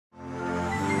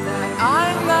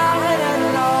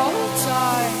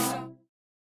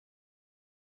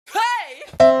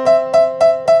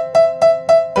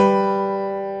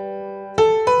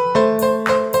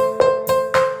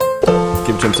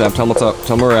Sam, tell them what's up.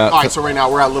 Tell them where we're at. Alright, so right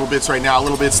now we're at Little Bits right now.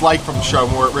 Little Bits like from the show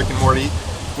Rick and Morty.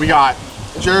 We got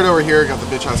Jared over here, got the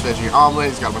bitch house veggie omelet.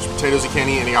 He's got a bunch of potatoes he can't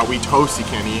eat, and he got wheat toast he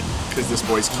can't eat because this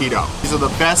boy's keto. These are the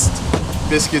best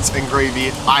biscuits and gravy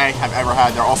I have ever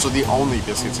had. They're also the only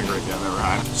biscuits and gravy I've ever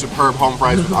had. Superb home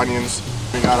fries with onions.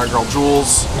 We got our girl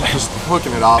Jules just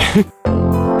hooking it up.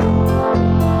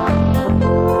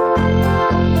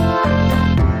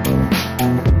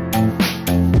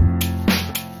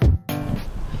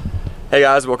 Hey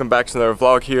guys, welcome back to another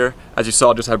vlog here. As you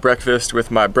saw, just had breakfast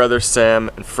with my brothers Sam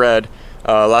and Fred.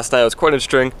 Last night was quite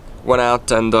interesting. Went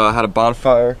out and had a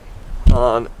bonfire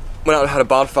on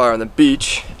the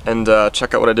beach, and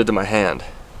check out what I did to my hand.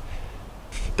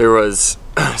 There was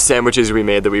sandwiches we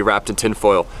made that we wrapped in tin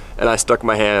foil, and I stuck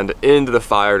my hand into the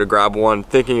fire to grab one,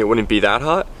 thinking it wouldn't be that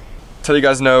hot. Till you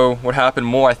guys know what happened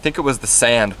more, I think it was the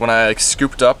sand. When I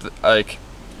scooped up,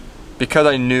 because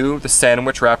I knew the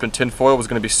sandwich wrapped in tin foil was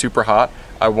gonna be super hot,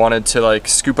 I wanted to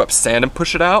scoop up sand and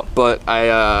push it out, but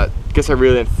I guess I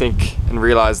really didn't think and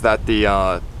realize that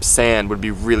the sand would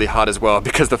be really hot as well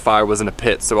because the fire was in a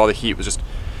pit, so all the heat was just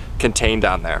contained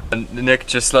down there. And Nick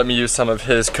just let me use some of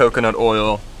his coconut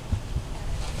oil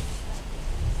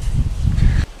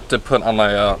to put on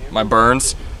my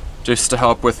burns, just to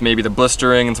help with maybe the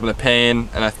blistering and some of the pain.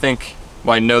 And I think,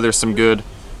 well, I know there's some good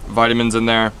vitamins in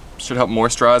there. Should help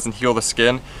moisturize and heal the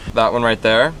skin. That one right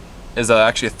there is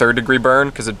actually a 3rd degree burn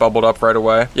because it bubbled up right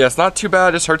away. Yeah, it's not too bad,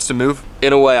 it just hurts to move.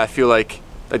 In a way, I feel like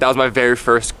that was my very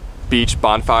first beach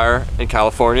bonfire in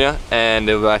California, and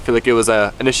I feel like it was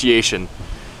an initiation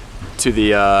to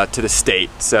the state.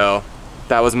 So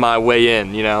that was my way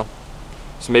in, you know?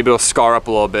 So maybe it'll scar up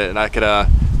a little bit and I could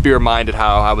be reminded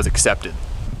how I was accepted.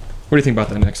 What do you think about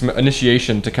that, Nick? Some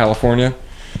initiation to California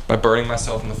by burning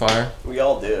myself in the fire? We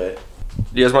all do it.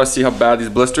 You guys want to see how bad these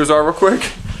blisters are real quick?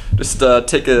 Just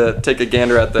take a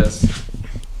gander at this.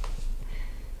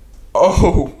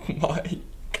 Oh my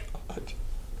god.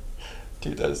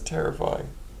 Dude, that is terrifying.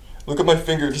 Look at my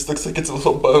finger, it just looks like it's a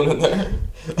little bone in there.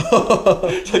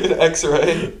 It's like an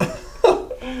x-ray.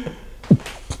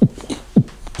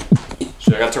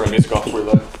 Shit, I gotta turn my music off before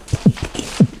we live.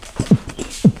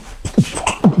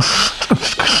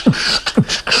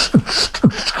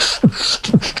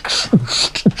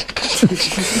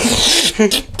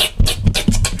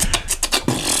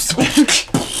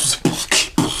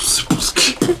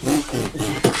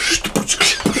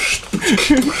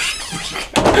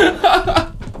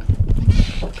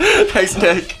 Thanks,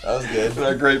 Nick. That was good.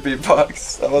 That great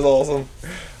beatbox. That was awesome.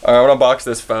 Alright, I'm gonna unbox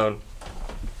this phone.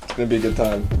 It's gonna be a good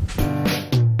time.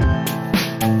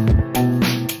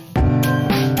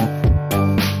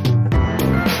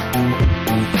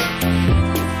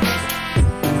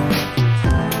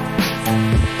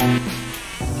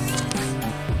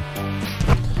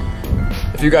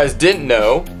 If you guys didn't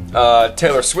know,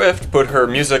 Taylor Swift put her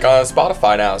music on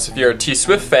Spotify now. So if you're a T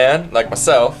Swift fan, like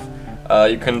myself,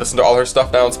 you can listen to all her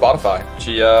stuff now on Spotify.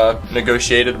 She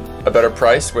negotiated a better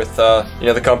price with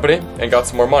the company and got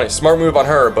some more money. Smart move on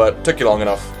her, but took you long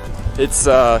enough. It's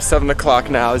 7 o'clock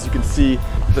now. As you can see,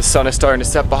 the sun is starting to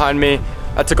set behind me.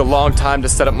 That took a long time to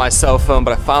set up my cell phone,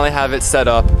 but I finally have it set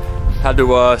up. Had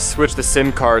to switch the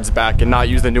SIM cards back and not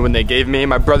use the new one they gave me.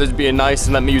 My brother's being nice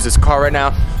and let me use his car right now.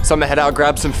 So I'm gonna head out,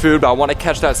 grab some food, but I wanna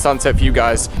catch that sunset for you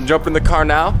guys. Jump in the car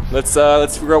now. Let's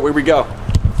figure out where we go.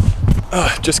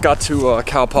 Just got to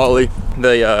Cal Poly,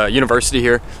 the university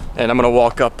here, and I'm gonna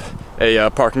walk up a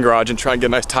parking garage and try and get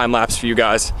a nice time lapse for you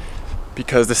guys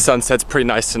because the sunset's pretty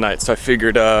nice tonight. So I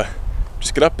figured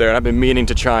just get up there, and I've been meaning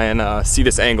to try and see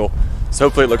this angle. So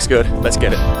hopefully it looks good. Let's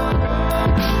get it.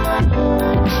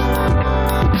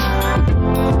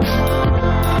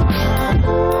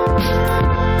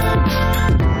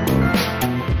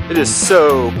 It is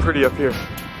so pretty up here.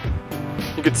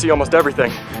 You can see almost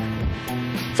everything. So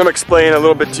I'm gonna explain a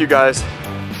little bit to you guys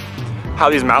how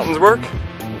these mountains work.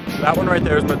 That one right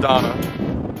there is Madonna.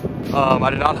 I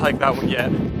did not hike that one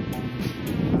yet.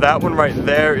 That one right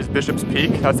there is Bishop's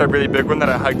Peak. That's that really big one that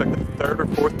I hiked like the 3rd or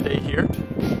 4th day here.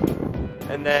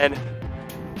 And then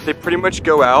they pretty much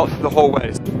go out the whole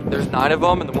way. There's 9 of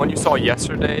them, and the one you saw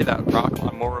yesterday, that rock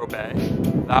on Morro Bay,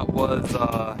 that was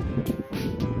the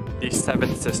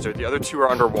 7th sister. The other 2 are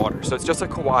underwater. So it's just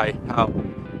like Hawaii, how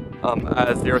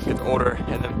as the earth gets older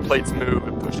and then plates move,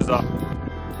 it pushes up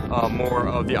more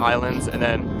of the islands, and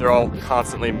then they're all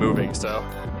constantly moving. So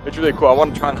it's really cool. I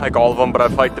want to try and hike all of them, but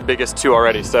I've hiked the biggest 2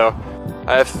 already. So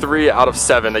I have 3 out of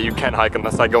 7 that you can't hike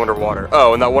unless I go underwater.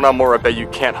 Oh, and that one on Morro Bay you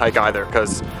can't hike either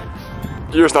because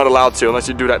you're just not allowed to unless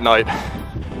you do it at night,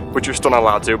 which you're still not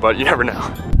allowed to, but you never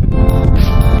know.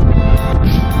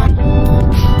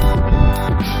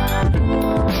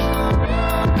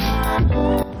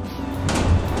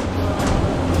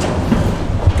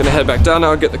 gonna head back down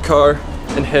now, get the car,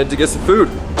 and head to get some food.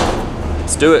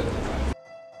 Let's do it.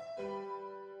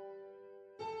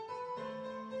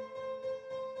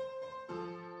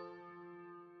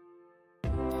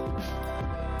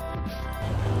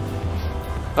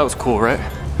 That was cool, right?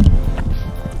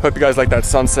 Hope you guys like that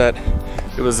sunset.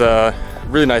 It was a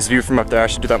really nice view from up there. I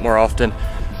should do that more often.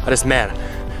 Man,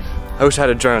 I wish I had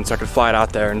a drone so I could fly it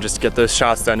out there and just get those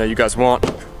shots that I know you guys want.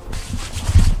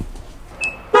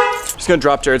 Just gonna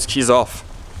drop Jared's keys off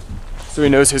so he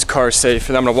knows his car is safe,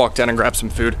 and I'm gonna walk down and grab some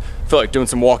food. I feel like doing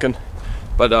some walking,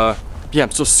 but yeah,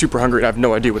 I'm still super hungry and I have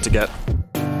no idea what to get.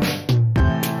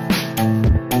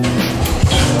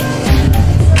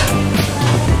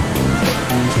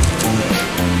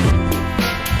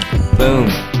 Boom.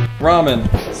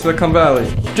 Ramen, Silicon Valley,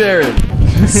 Jared,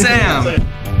 Sam.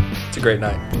 It's a great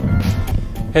night.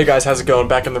 Hey guys, how's it going?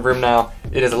 Back in the room now.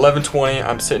 It is 11:20.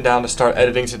 I'm sitting down to start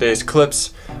editing today's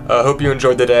clips. Hope you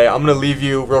enjoyed the day. I'm gonna leave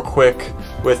you real quick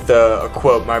with a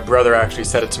quote. My brother actually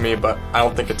said it to me, but I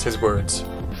don't think it's his words.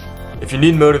 If you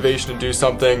need motivation to do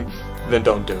something, then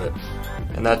don't do it.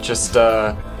 And that just,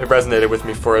 it resonated with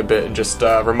me for a bit and just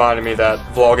reminded me that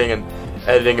vlogging and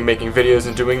editing and making videos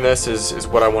and doing this is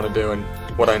what I want to do and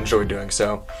what I enjoy doing.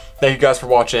 So thank you guys for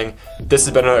watching. This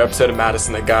has been another episode of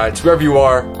Madison that Guides. Wherever you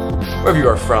are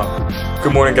from,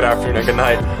 good morning, good afternoon, and good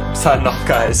night. I'm signing off,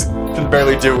 guys. Can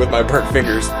barely do it with my burnt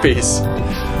fingers. Peace.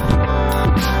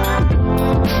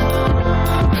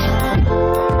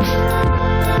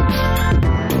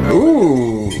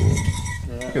 Ooh.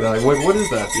 Look at that. What is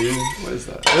that, dude? What is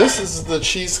that? This is the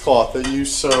cheesecloth that you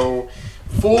so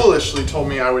foolishly told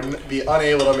me I would be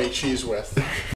unable to make cheese with.